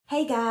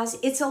Hey guys,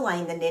 it's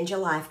Elaine, the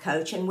Ninja Life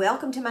Coach, and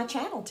welcome to my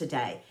channel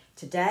today.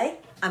 Today,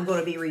 I'm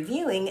going to be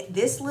reviewing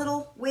this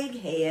little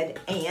wig head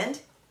and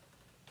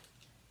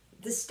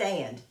the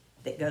stand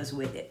that goes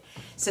with it.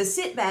 So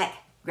sit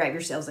back, grab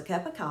yourselves a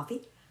cup of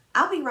coffee.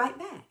 I'll be right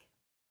back.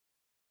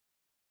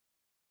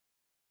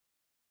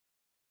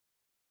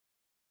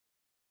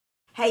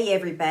 Hey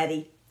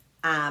everybody,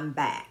 I'm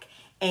back.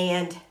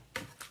 And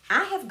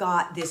I have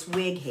got this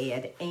wig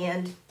head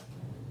and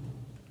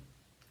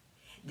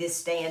this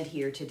stand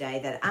here today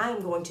that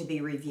I'm going to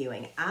be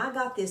reviewing. I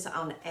got this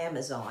on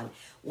Amazon.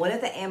 One of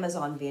the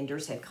Amazon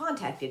vendors had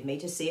contacted me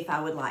to see if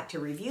I would like to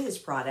review this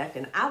product,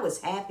 and I was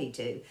happy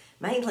to,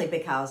 mainly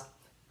because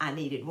I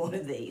needed one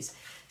of these.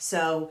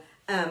 So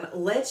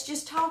let's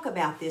just talk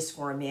about this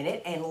for a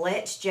minute, and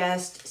let's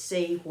just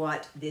see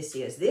what this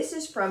is. This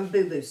is from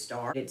Boo Boo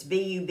Star. It's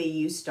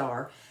B-U-B-U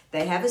Star.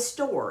 They have a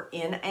store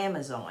in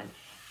Amazon,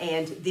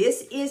 and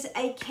this is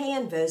a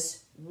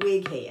canvas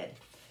wig head.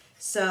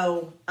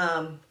 So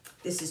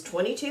this is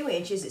 22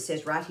 inches, it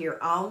says right here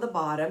on the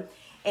bottom,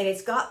 and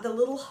it's got the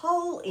little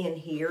hole in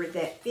here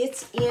that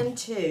fits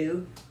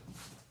into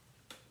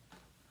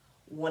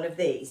one of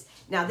these.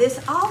 Now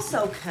this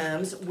also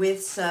comes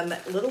with some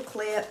little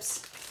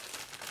clips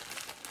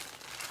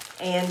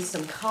and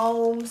some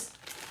combs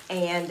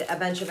and a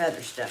bunch of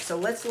other stuff. So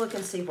let's look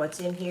and see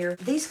what's in here.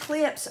 These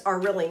clips are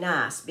really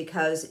nice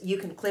because you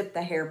can clip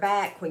the hair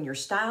back when you're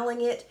styling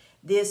it.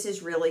 This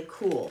is really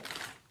cool.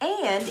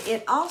 And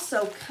it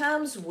also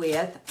comes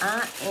with,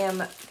 I am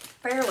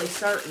fairly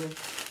certain,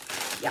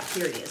 yeah,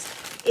 here it is.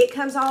 It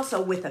comes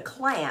also with a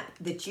clamp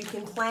that you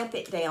can clamp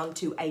it down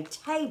to a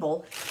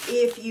table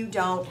if you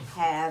don't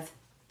have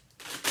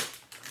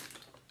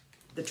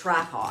the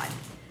tripod.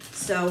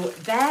 So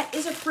that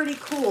is a pretty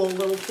cool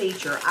little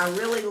feature. I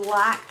really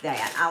like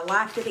that. I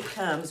like that it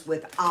comes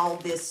with all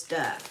this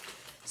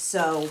stuff.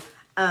 So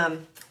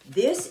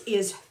this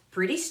is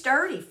pretty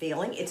sturdy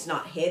feeling. It's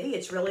not heavy,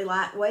 it's really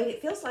lightweight.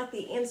 It feels like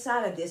the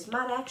inside of this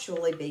might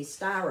actually be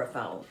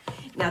styrofoam.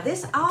 Now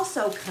this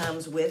also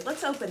comes with,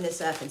 let's open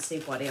this up and see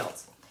what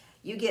else.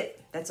 You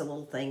get, that's a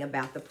little thing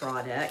about the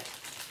product.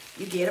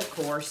 You get, of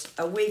course,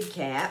 a wig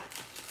cap,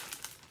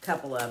 a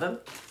couple of them,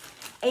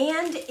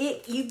 and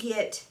you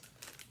get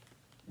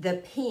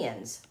the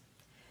pins.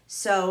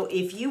 So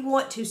if you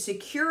want to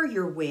secure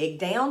your wig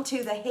down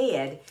to the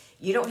head,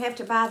 you don't have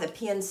to buy the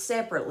pins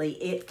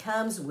separately. It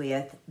comes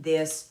with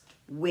this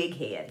wig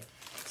head.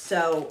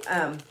 So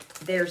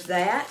there's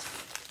that.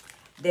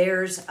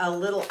 There's a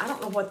little, I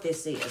don't know what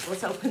this is.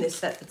 Let's open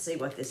this up and see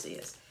what this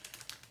is.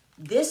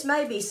 This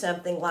may be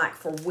something like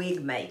for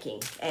wig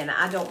making, and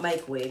I don't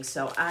make wigs,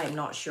 so I am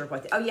not sure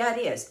what, oh yeah, it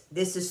is.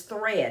 This is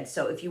thread,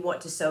 so if you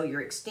want to sew your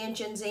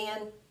extensions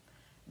in,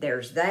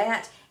 there's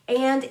that.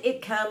 And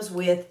it comes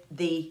with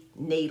the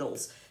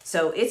needles.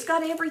 So it's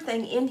got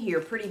everything in here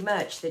pretty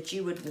much that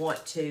you would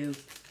want to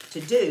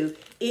do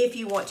if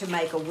you want to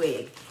make a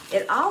wig.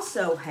 It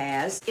also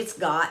has, it's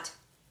got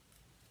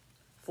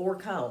 4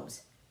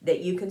 combs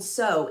that you can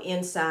sew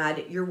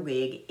inside your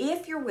wig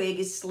if your wig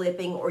is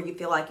slipping or you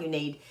feel like you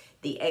need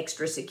the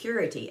extra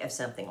security of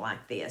something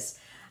like this.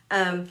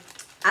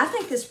 I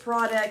think this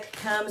product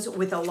comes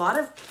with a lot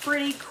of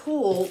pretty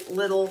cool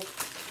little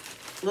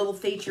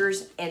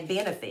features and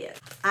benefits.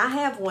 I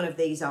have one of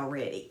these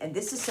already, and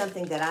this is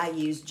something that I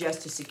use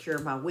just to secure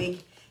my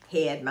wig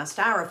head, my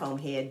styrofoam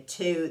head,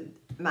 to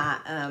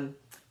my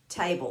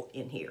table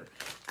in here.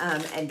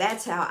 And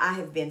that's how I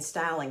have been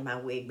styling my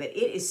wig, but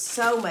it is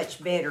so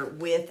much better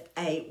with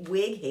a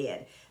wig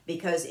head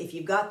because if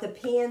you've got the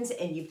pins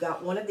and you've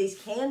got one of these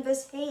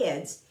canvas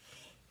heads,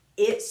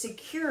 it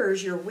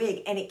secures your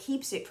wig and it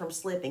keeps it from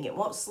slipping. It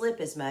won't slip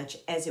as much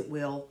as it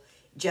will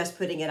just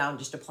putting it on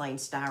just a plain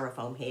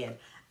styrofoam head.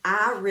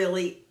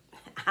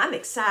 I'm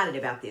excited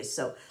about this.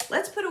 So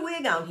let's put a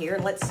wig on here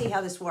and let's see how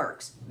this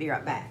works. Be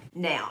right back.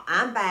 Now,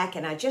 I'm back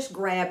and I just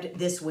grabbed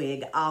this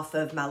wig off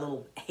of my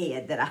little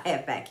head that I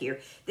have back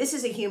here. This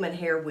is a human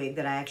hair wig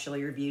that I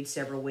actually reviewed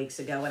several weeks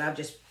ago,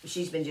 and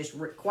she's been just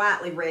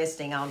quietly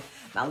resting on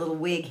my little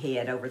wig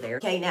head over there.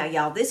 Okay, now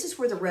y'all, this is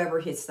where the rubber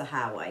hits the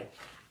highway.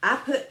 I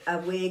put a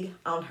wig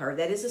on her.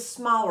 That is a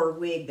smaller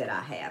wig that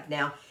I have.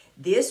 Now,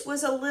 this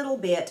was a little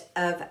bit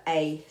of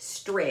a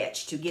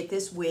stretch to get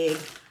this wig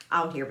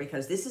on here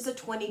because this is a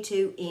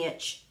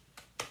 22-inch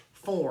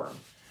form.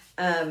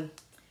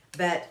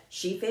 But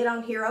she fit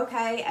on here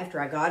okay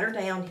after I got her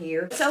down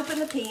here. Let's open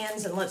the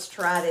pins and let's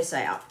try this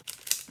out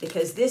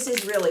because this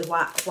is really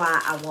why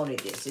I wanted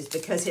this, is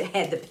because it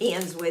had the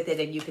pins with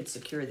it and you could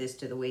secure this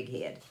to the wig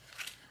head.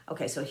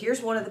 Okay, so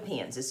here's one of the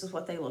pins. This is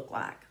what they look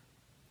like.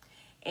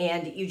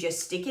 And you just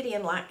stick it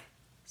in like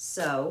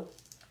so.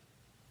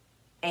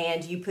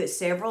 And you put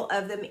several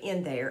of them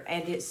in there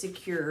and it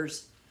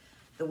secures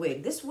the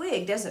wig. This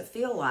wig doesn't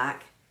feel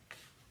like,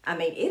 I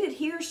mean, it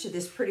adheres to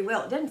this pretty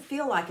well. It doesn't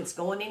feel like it's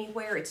going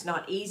anywhere. It's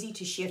not easy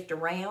to shift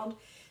around.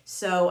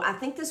 So I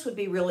think this would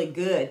be really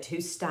good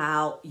to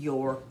style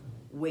your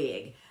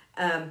wig.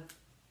 I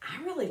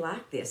really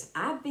like this.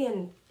 I'm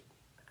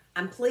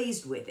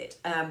pleased with it.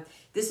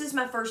 This is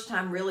my first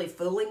time really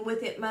fooling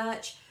with it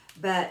much.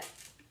 but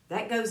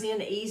that goes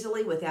in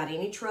easily without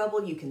any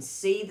trouble. You can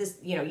see this,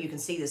 you can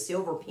see the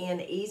silver pin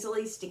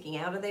easily sticking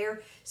out of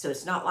there. So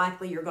it's not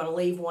likely you're going to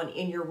leave one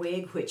in your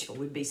wig, which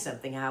would be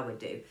something I would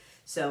do.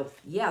 So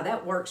yeah,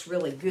 that works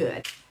really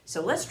good.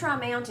 So let's try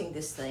mounting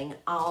this thing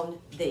on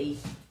the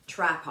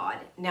tripod.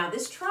 Now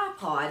this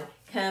tripod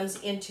comes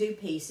in 2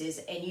 pieces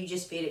and you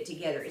just fit it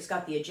together. It's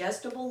got the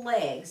adjustable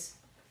legs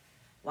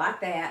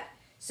like that,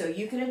 so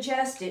you can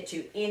adjust it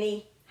to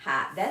any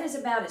height. That is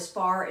about as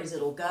far as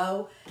it'll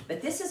go,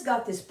 but this has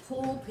got this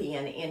pull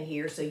pin in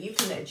here, so you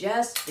can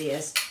adjust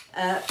this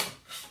up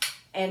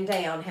and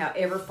down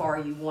however far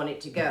you want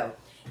it to go.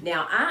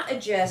 Now I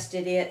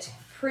adjusted it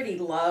pretty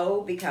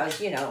low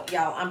because,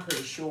 y'all, I'm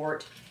pretty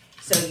short,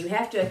 so you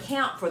have to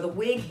account for the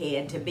wig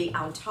head to be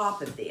on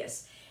top of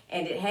this,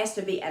 and it has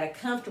to be at a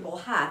comfortable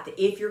height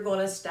if you're going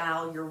to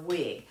style your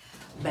wig.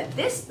 But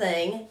this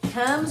thing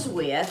comes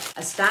with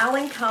a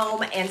styling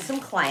comb and some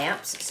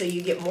clamps, so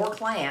you get more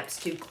clamps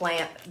to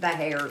clamp the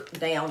hair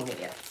down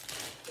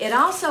with. It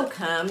also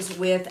comes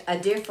with a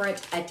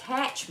different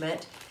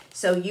attachment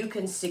so you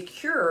can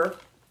secure,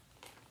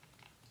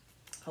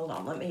 hold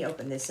on, let me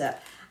open this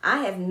up.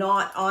 I have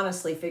not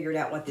honestly figured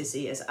out what this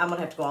is. I'm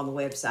gonna have to go on the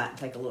website and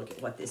take a look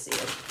at what this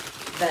is.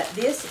 But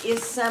this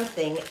is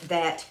something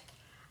that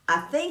I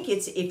think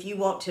it's, if you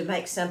want to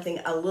make something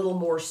a little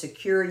more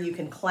secure, you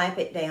can clamp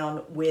it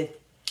down with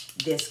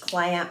this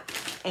clamp.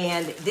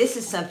 And this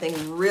is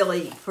something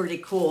really pretty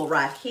cool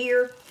right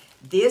here.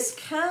 This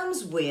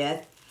comes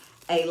with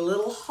a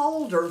little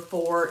holder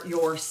for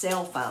your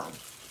cell phone.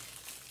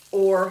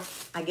 Or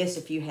I guess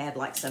if you had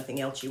like something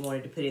else you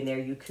wanted to put in there,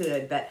 you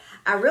could. But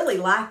I really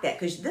like that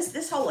because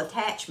this whole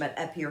attachment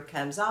up here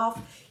comes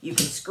off. You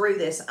can screw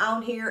this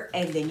on here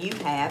and then you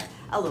have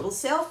a little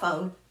cell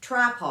phone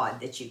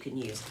tripod that you can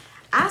use.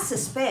 I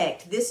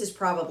suspect this is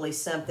probably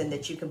something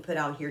that you can put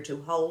on here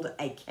to hold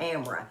a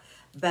camera,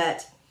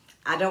 but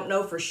I don't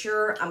know for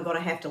sure. I'm going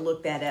to have to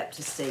look that up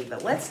to see.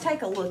 But let's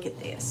take a look at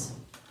this.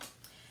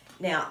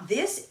 Now,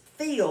 this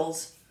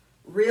feels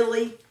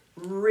really,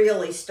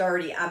 really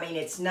sturdy. I mean,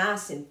 it's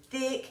nice and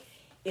thick.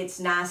 It's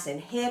nice and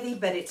heavy,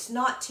 but it's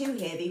not too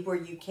heavy where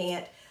you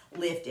can't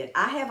lift it.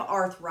 I have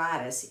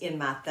arthritis in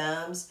my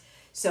thumbs,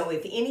 so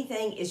if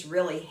anything is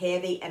really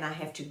heavy and I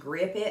have to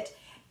grip it,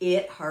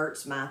 it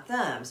hurts my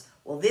thumbs.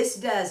 Well, this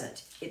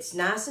doesn't. It's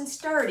nice and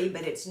sturdy,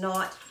 but it's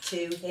not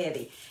too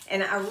heavy.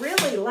 And I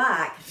really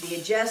like the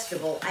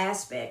adjustable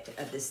aspect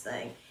of this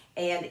thing.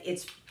 And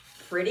it's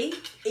pretty,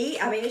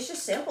 I mean, it's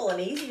just simple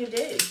and easy to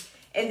do.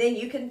 And then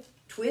you can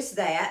twist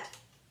that,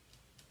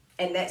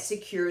 and that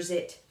secures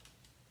it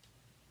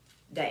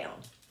down.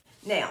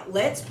 Now,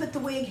 let's put the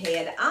wig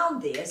head on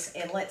this,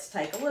 and let's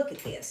take a look at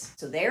this.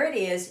 So there it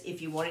is.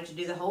 If you wanted to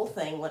do the whole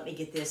thing, let me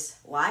get this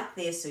like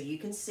this so you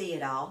can see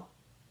it all.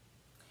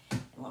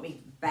 And let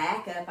me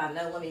back up.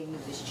 Let me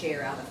move this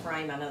chair out of the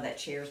frame. I know that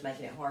chair is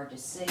making it hard to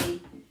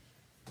see.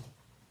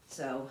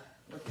 So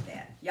look at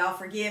that. Y'all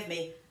forgive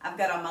me. I've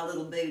got on my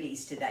little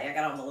booties today. I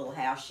got on the little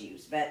house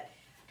shoes. But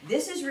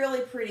this is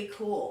really pretty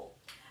cool.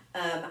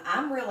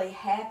 I'm really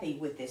happy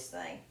with this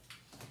thing.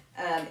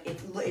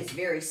 It's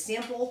very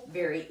simple,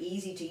 very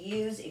easy to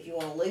use. If you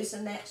want to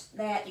loosen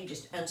that, you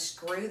just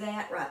unscrew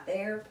that right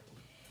there.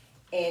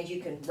 And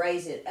you can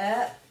raise it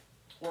up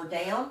or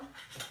down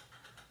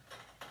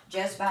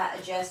just by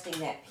adjusting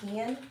that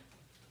pin.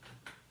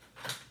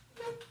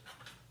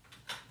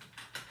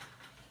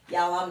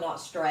 Y'all, I'm not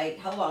straight.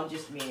 Hold on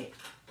just a minute.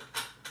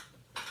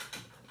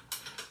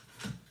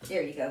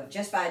 There you go.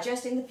 Just by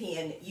adjusting the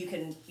pin, you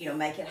can,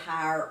 make it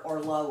higher or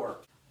lower.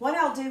 What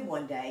I'll do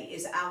one day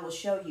is I will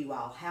show you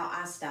all how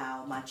I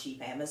style my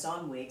cheap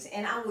Amazon wigs,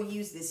 and I will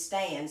use this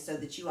stand so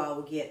that you all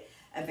will get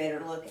a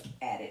better look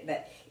at it.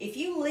 But if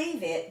you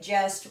leave it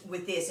just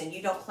with this and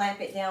you don't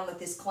clamp it down with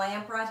this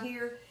clamp right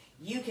here,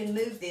 you can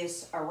move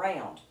this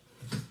around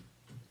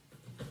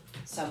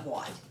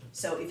somewhat.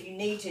 So if you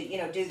need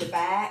to, do the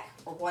back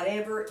or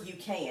whatever, you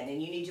can.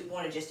 And you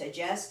want to just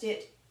adjust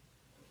it,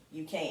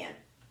 you can.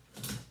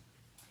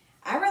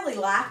 I really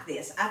like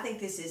this. I think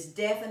this is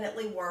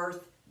definitely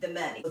worth the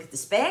money. Look at the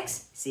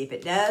specs, see if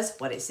it does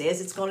what it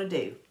says it's going to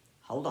do.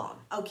 Hold on.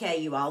 Okay,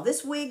 you all,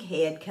 this wig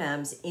head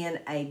comes in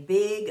a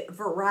big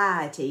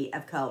variety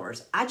of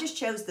colors. I just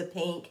chose the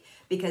pink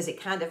because it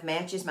kind of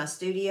matches my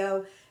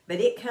studio, but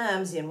it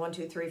comes in 1,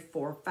 2, 3,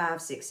 4,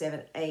 5, 6,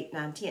 7, 8,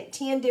 9,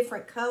 10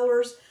 different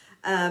colors.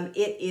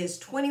 It is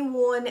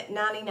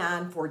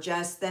 $21.99 for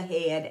just the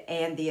head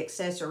and the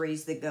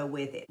accessories that go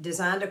with it.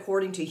 Designed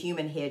according to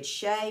human head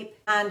shape.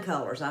 9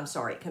 colors, I'm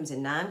sorry, it comes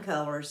in 9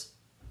 colors.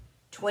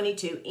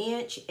 22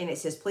 inch, and it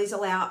says please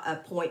allow a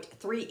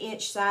 0.3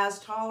 inch size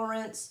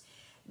tolerance.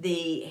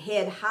 The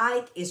head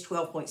height is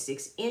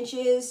 12.6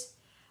 inches.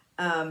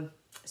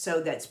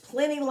 So that's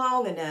plenty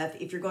long enough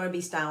if you're going to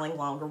be styling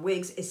longer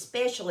wigs,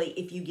 especially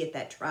if you get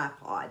that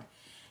tripod.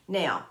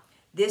 Now,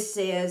 this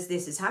says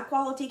this is high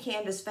quality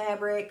canvas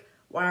fabric.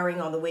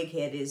 Wiring on the wig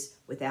head is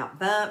without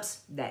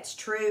bumps. That's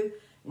true.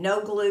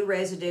 No glue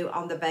residue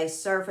on the base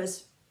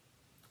surface.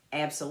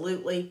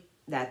 Absolutely.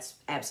 That's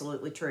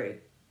absolutely true.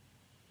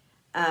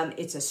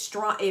 It's a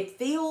strong, it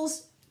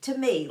feels to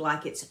me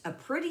like it's a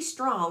pretty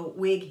strong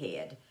wig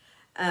head.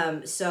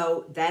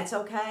 So that's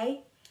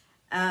okay.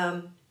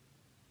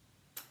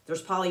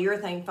 There's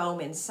polyurethane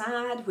foam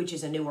inside, which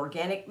is a new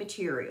organic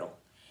material.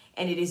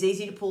 And it is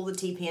easy to pull the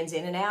T-pins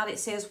in and out, it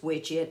says,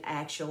 which it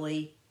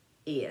actually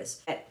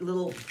is. That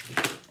little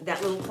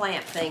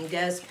clamp thing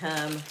does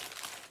come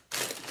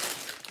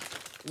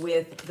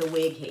with the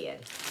wig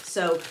head.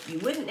 So you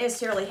wouldn't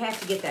necessarily have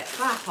to get that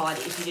tripod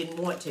if you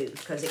didn't want to,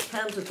 because it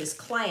comes with this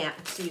clamp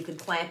so you can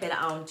clamp it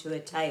onto a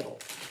table.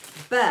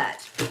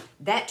 But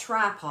that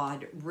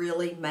tripod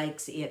really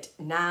makes it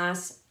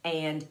nice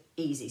and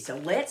easy. So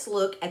let's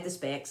look at the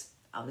specs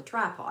on the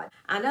tripod.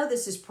 I know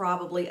this is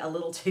probably a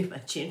little too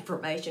much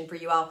information for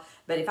you all,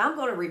 but if I'm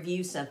going to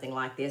review something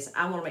like this,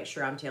 I want to make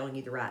sure I'm telling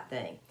you the right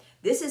thing.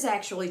 This is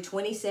actually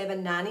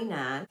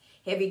 $27.99.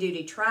 Heavy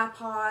duty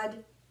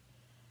tripod.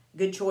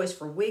 Good choice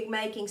for wig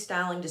making,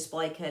 styling,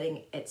 display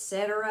cutting,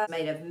 etc.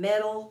 Made of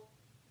metal,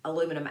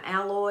 aluminum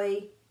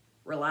alloy,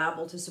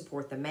 reliable to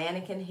support the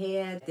mannequin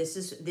head. This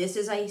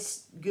is a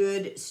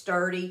good,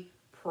 sturdy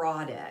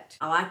product.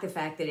 I like the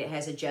fact that it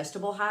has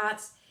adjustable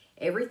heights.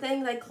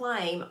 Everything they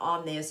claim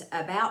on this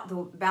about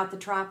the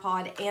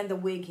tripod and the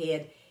wig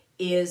head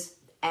is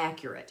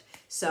accurate.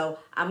 So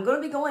I'm going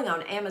to be going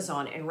on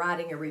Amazon and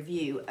writing a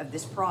review of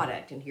this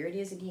product. And here it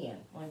is again.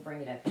 Let me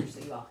bring it up here so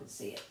you all can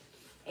see it.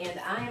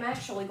 And I am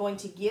actually going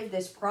to give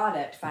this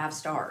product 5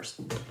 stars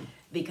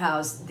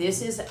because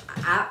this is,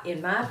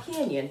 in my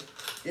opinion,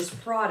 this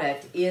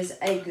product is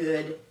a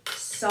good,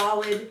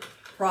 solid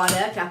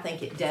product. I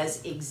think it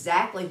does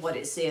exactly what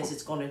it says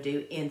it's going to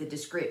do in the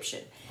description.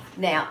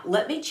 Now,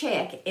 let me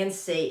check and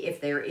see if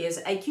there is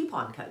a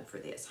coupon code for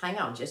this. Hang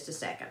on just a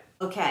second.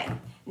 Okay,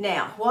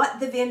 now what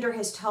the vendor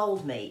has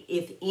told me,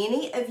 if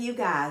any of you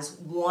guys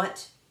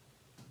want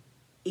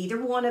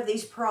either one of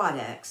these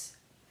products,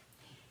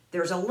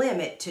 there's a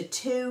limit to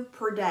 2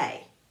 per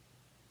day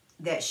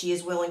that she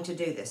is willing to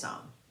do this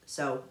on.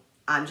 So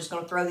I'm just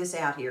going to throw this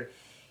out here.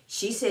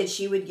 She said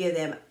she would give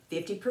them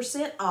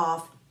 50%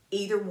 off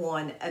either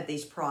one of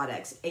these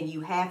products, and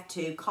you have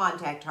to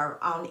contact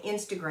her on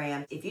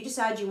Instagram if you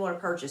decide you want to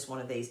purchase one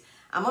of these.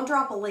 I'm going to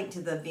drop a link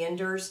to the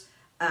vendor's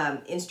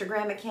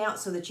Instagram account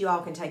so that you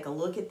all can take a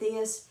look at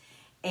this.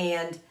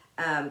 And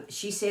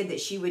she said that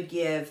she would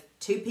give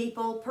 2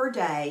 people per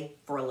day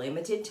for a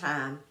limited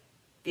time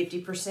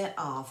 50%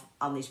 off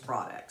on these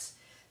products.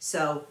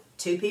 So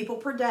 2 people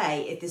per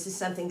day, if this is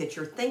something that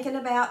you're thinking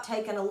about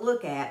taking a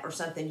look at or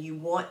something you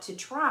want to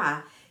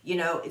try, you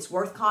know, it's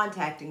worth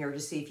contacting her to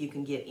see if you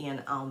can get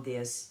in on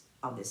this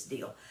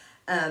deal.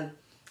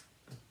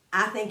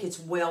 I think it's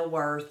well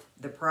worth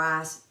the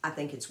price. I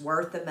think it's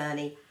worth the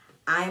money.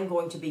 I am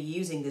going to be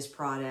using this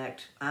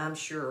product, I'm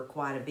sure,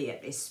 quite a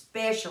bit,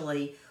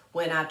 especially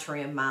when I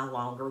trim my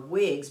longer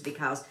wigs,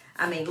 because,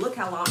 I mean, look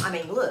how long, I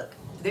mean, look,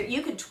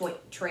 you could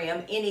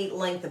trim any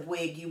length of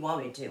wig you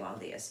wanted to on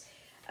this.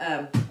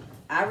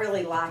 I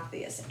really like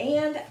this,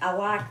 and I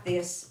like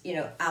this, you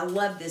know, I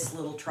love this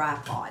little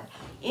tripod.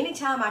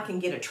 Anytime I can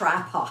get a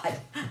tripod,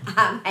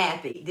 I'm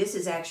happy. This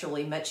is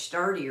actually much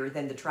sturdier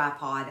than the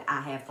tripod I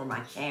have for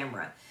my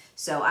camera.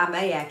 So I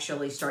may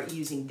actually start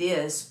using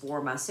this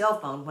for my cell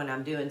phone when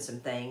I'm doing some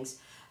things,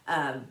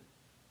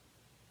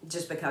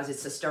 just because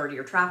it's a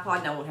sturdier tripod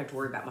and I won't have to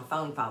worry about my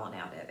phone falling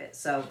out of it.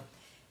 So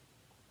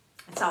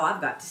that's all I've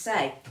got to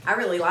say. I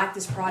really like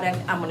this product.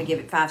 I'm going to give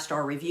it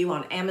 5-star review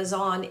on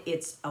Amazon.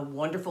 It's a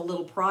wonderful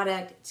little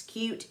product. It's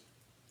cute.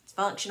 It's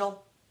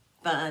functional.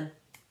 Fun.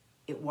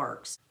 It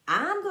works.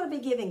 I'm going to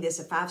be giving this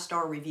a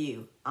 5-star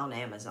review on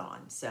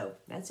Amazon. So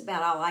that's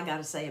about all I got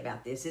to say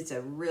about this. It's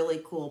a really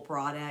cool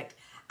product.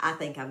 I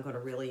think I'm going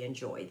to really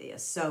enjoy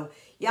this. So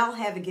y'all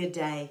have a good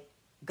day.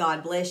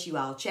 God bless you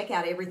all. Check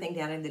out everything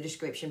down in the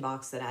description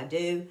box that I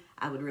do.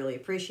 I would really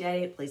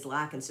appreciate it. Please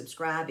like and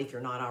subscribe if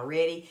you're not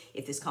already.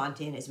 If this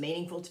content is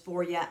meaningful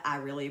for you, I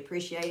really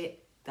appreciate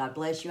it. God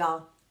bless you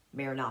all.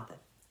 Maranatha.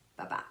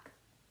 Bye-bye.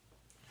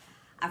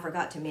 I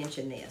forgot to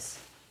mention this.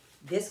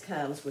 This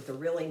comes with a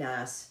really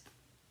nice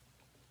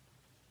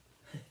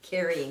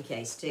carrying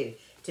case too,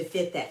 to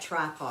fit that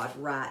tripod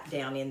right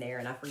down in there.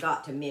 And I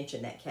forgot to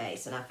mention that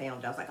case. And I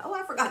found it. I was like, oh,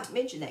 I forgot to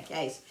mention that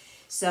case.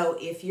 So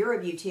if you're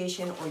a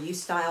beautician or you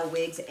style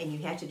wigs and you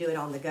have to do it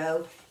on the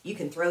go, you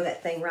can throw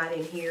that thing right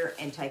in here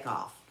and take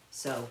off.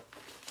 So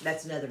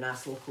that's another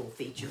nice little cool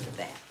feature of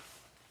that.